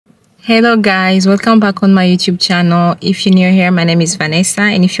Hello guys, welcome back on my YouTube channel. If you're new here, my name is Vanessa,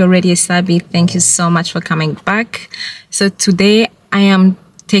 and if you're already a subby, thank you so much for coming back. So today I am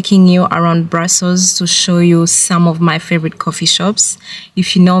taking you around Brussels to show you some of my favorite coffee shops.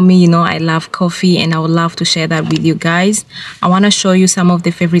 If you know me, you know I love coffee and I would love to share that with you guys. I want to show you some of the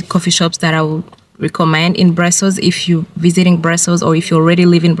favorite coffee shops that I will recommend in Brussels if you're visiting Brussels, or if you already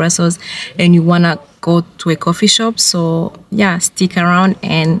live in Brussels and you want to go to a coffee shop. So yeah, stick around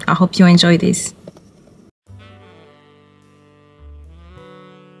and I hope you enjoy this.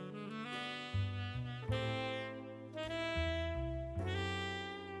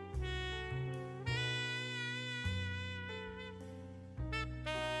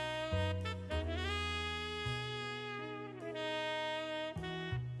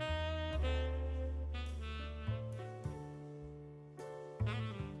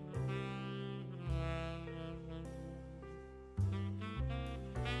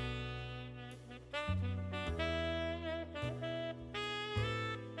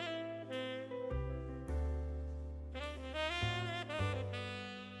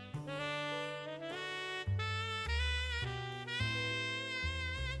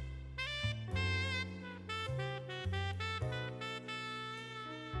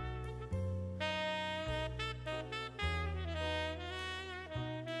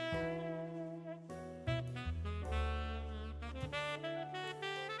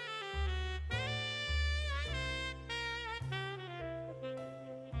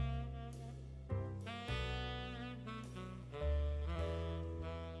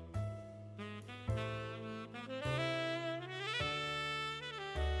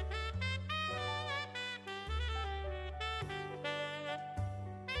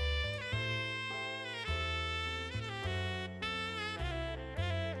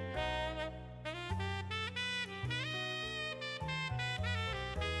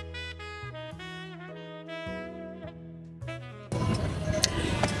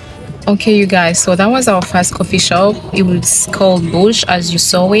 Okay you guys, so that was our first coffee shop. It was called BOUCHE, as you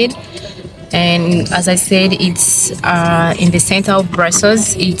saw it, and as I said, it's in the center of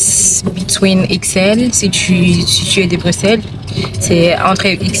Brussels. It's between Ixelles, situé de Bruxelles. C'est entre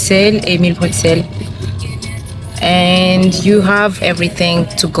Ixelles et Mille Bruxelles, and you have everything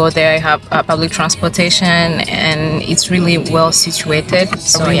to go there. You have public transportation and it's really well situated.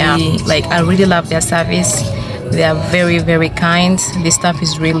 So yeah, like I really love their service. They are very kind. The staff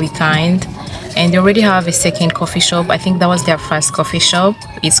is really kind, and they already have a second coffee shop. I think that was their first coffee shop.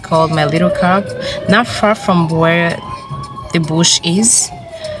 It's called My Little Cup, not far from where the BOUCHE is,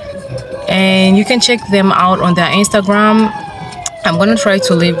 and you can check them out on their Instagram. I'm gonna try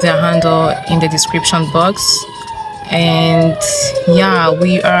to leave their handle in the description box. And yeah,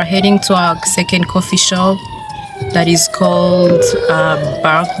 we are heading to our second coffee shop that is called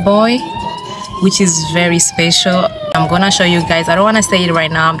BARKBOY, which is very special. I'm gonna show you guys. I don't want to say it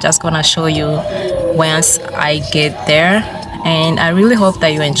right now. I'm just gonna show you once I get there, and I really hope that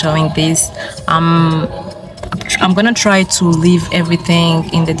you're enjoying this. I'm gonna try to leave everything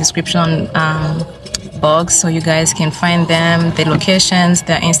in the description box so you guys can find them, the locations,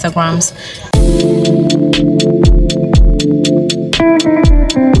 their Instagrams.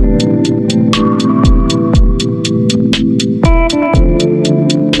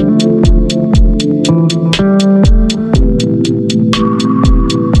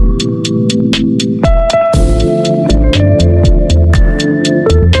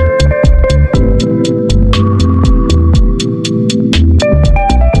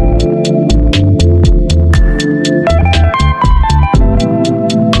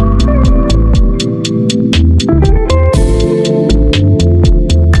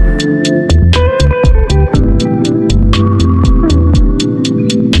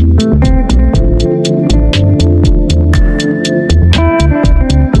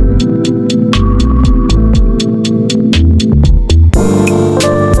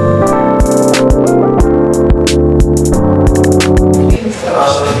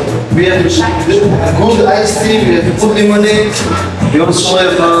 We have good iced tea, we have good lemonade, we also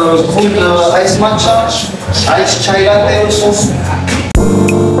have good iced matcha, iced chai latte also.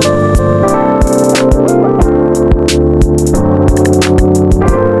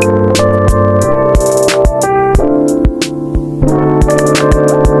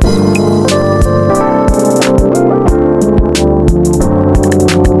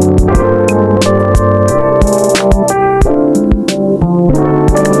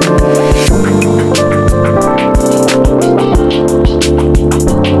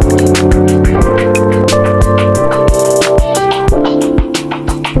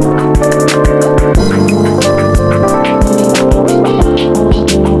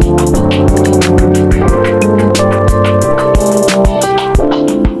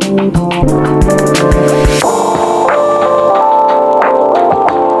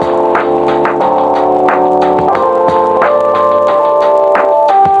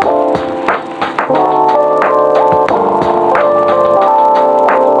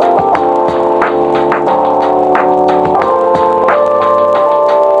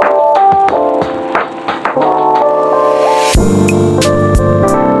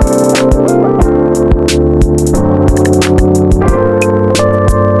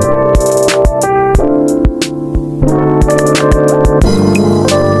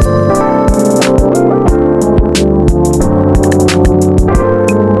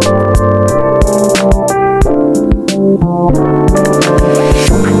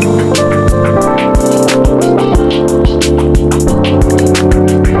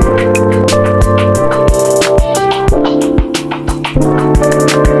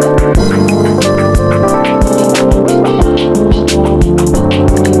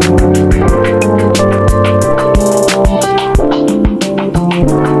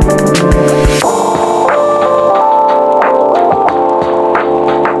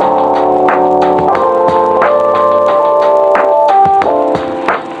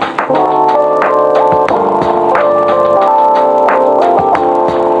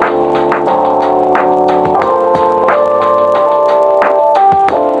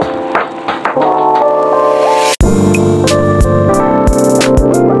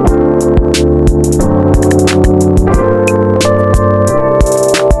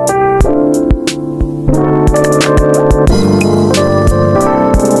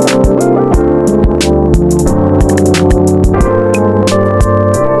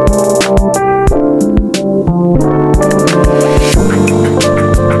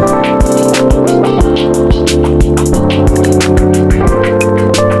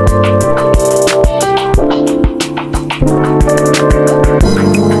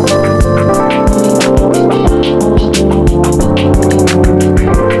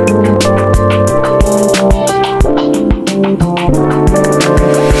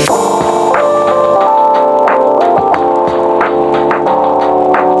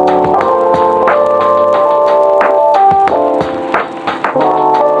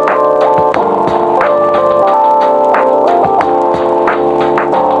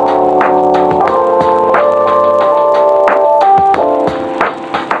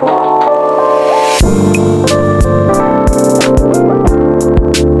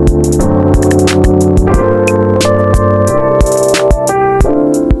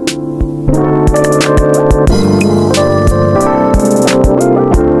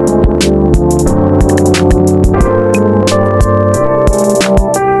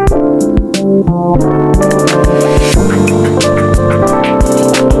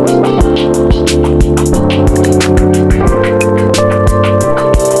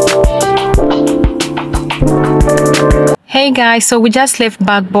 Hey guys, so we just left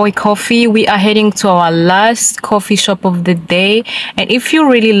BARKBOY Coffee. We are heading to our last coffee shop of the day, and if you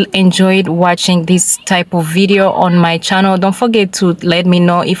really enjoyed watching this type of video on my channel, don't forget to let me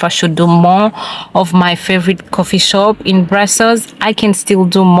know if I should do more of my favorite coffee shop in Brussels. I can still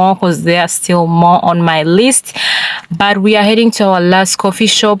do more because there are still more on my list, but we are heading to our last coffee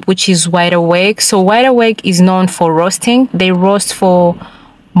shop, which is WIDEAWAKE. So WIDEAWAKE is known for roasting. They roast for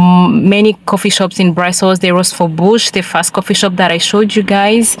many coffee shops in Brussels. They roast for BOUCHE, the first coffee shop that I showed you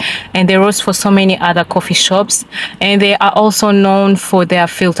guys, and they roast for so many other coffee shops. And they are also known for their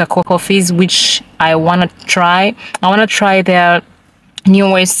filter coffees, which I want to try. I want to try their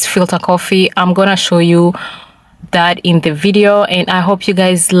newest filter coffee. I'm gonna show you that in the video, and I hope you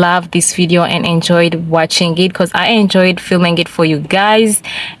guys loved this video and enjoyed watching it, because I enjoyed filming it for you guys.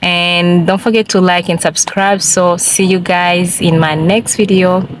 And don't forget to like and subscribe. So see you guys in my next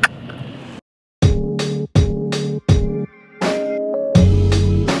video.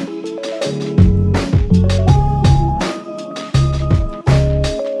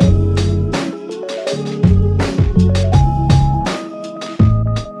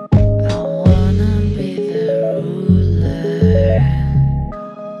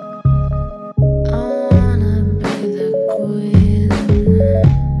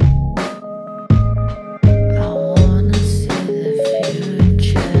 I wanna see the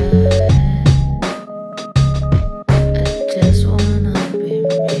future.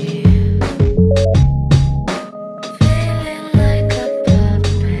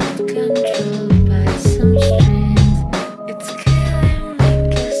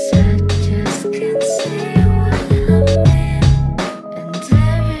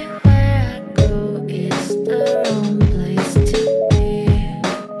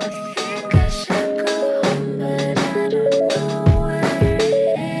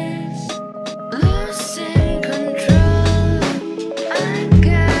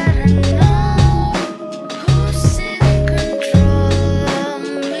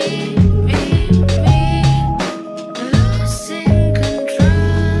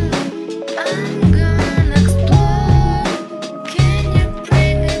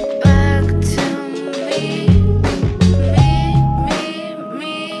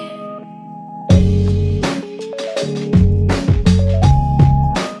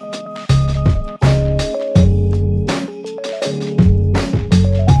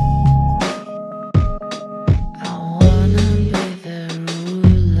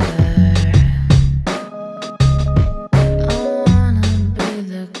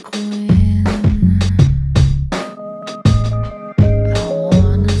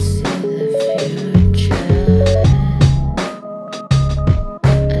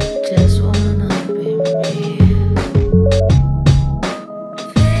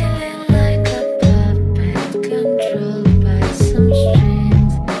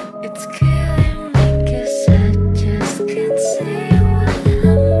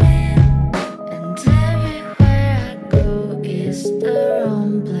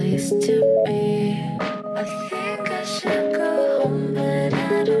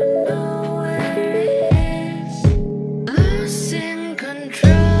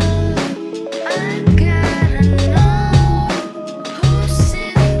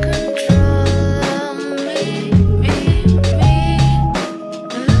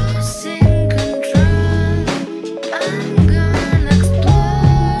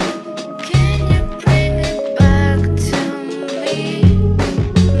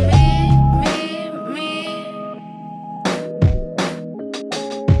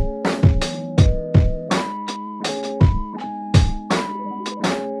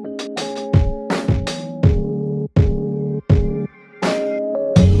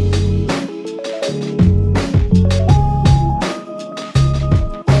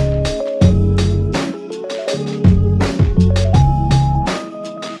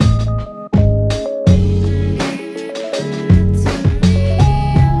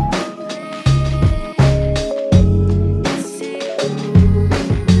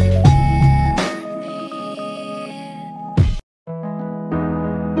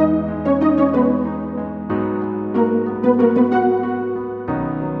 I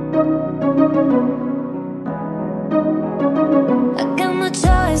got no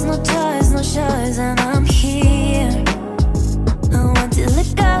choice, no choice, no choice, and I'm here. I want to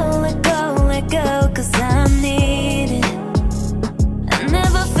let go, let go, let go, 'cause I need it. I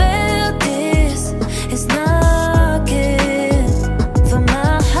never felt this, it's not good for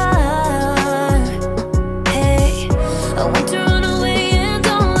my heart. Hey, I want to run away and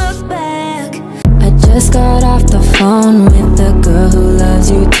don't look back. I just got off the phone with the girl who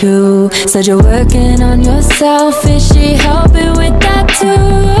loves you too. Said you're working on yourself, is she helping with that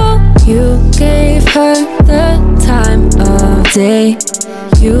too? You gave her the time of day.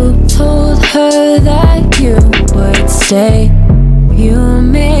 You told her that you would stay. You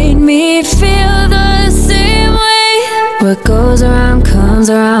made me feel the same way. What goes around comes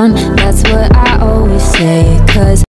around, that's what I always say. 'Cause